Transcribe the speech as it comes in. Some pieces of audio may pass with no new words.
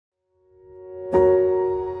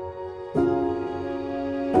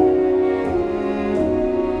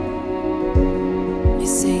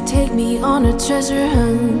me on a treasure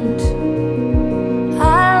hunt.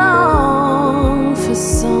 I long for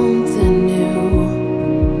something new.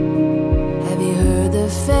 Have you heard the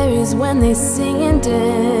fairies when they sing and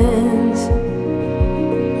dance?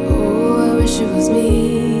 Oh, I wish it was me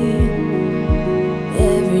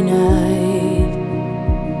every night.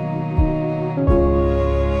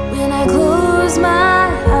 When I close my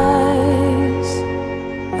eyes,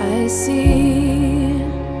 I see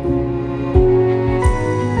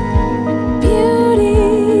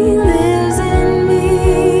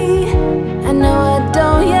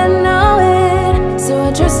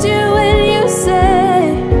trust you when you say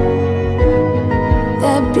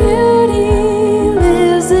that beauty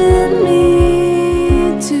lives in me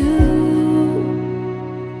too.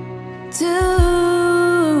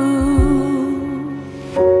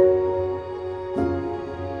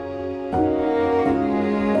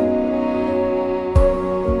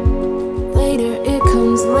 Later it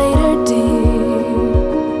comes later, dear,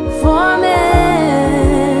 for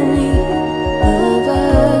many of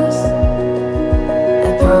us.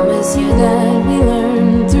 Promise you that we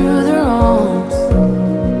learn through the wrongs,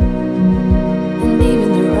 and even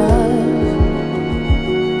the rough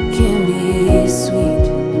can be sweet.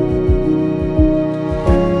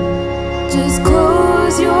 Just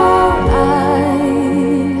close your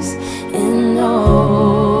eyes and know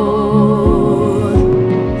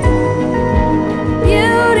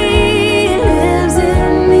beauty lives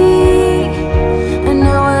in me. I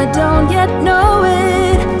know I don't yet know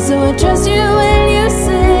it, so I trust you when you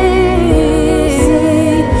say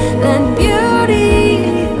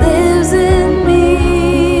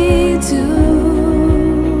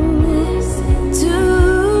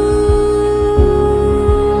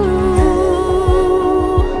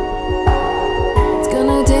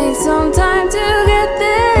some time to get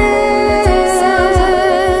there.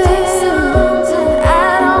 I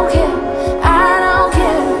don't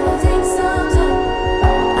care.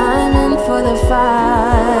 I'm in for the fight.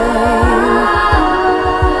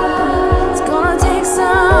 It's gonna take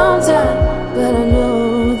some time, but I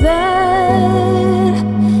know that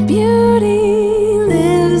beauty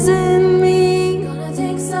lives in me. I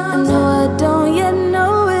know I don't yet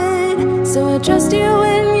know it, so I trust you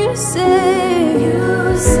when you say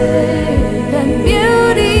that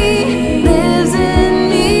beauty lives in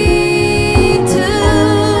me too.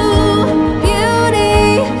 Beauty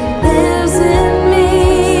lives in me.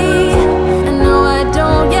 I know I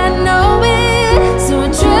don't yet know it, so I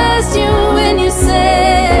trust you when you say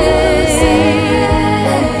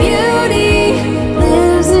that beauty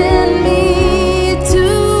lives in me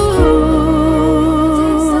too.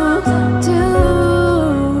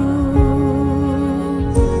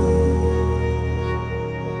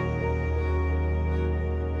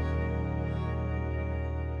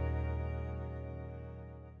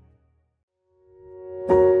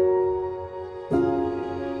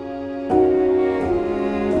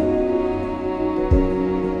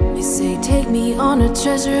 You say take me on a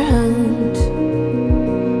treasure hunt.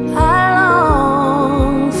 I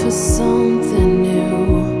long for something new.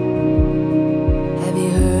 Have you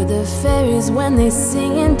heard the fairies when they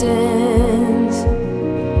sing and dance?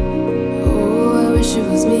 Oh, I wish it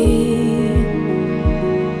was me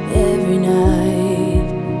every night.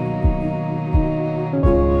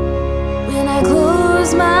 When I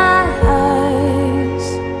close my eyes,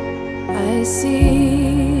 I see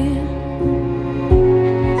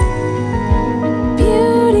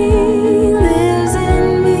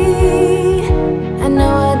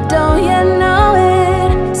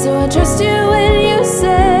trust you when you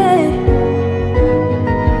say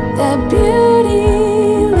that beauty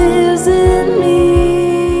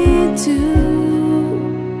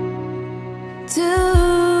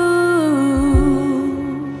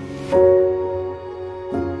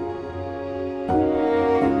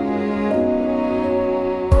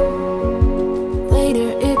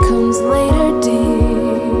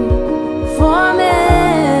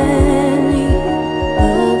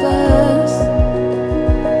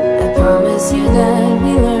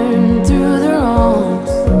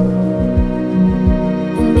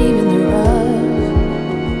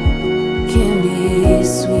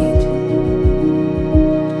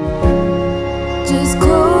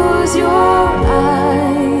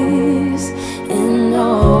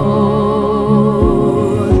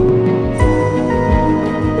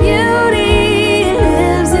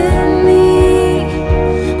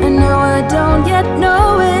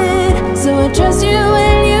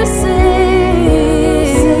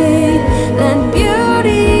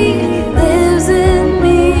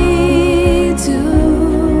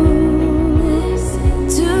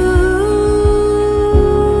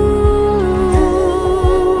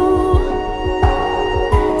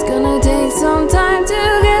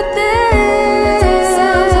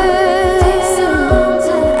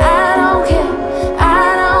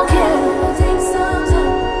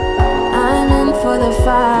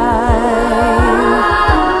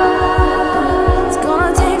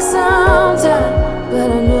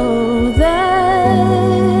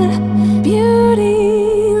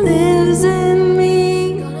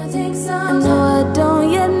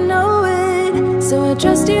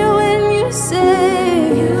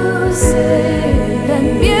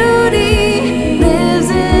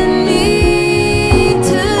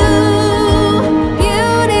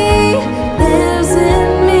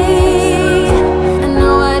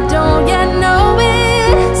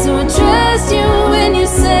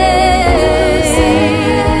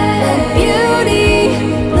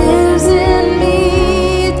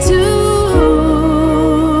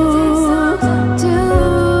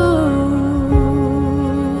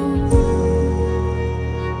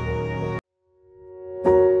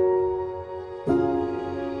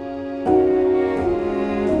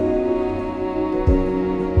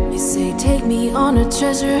take me on a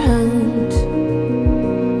treasure hunt.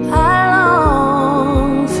 I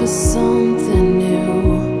long for something new.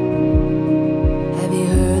 Have you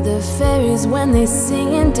heard the fairies when they sing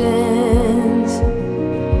and dance?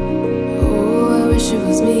 Oh, I wish it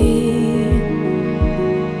was me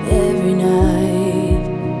every night.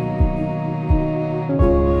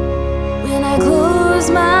 When I close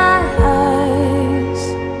my eyes,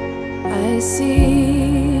 I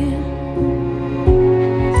see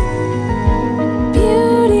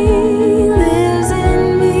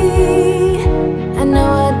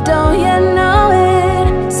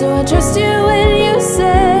trust you when you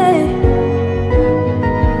say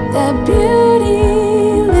that beauty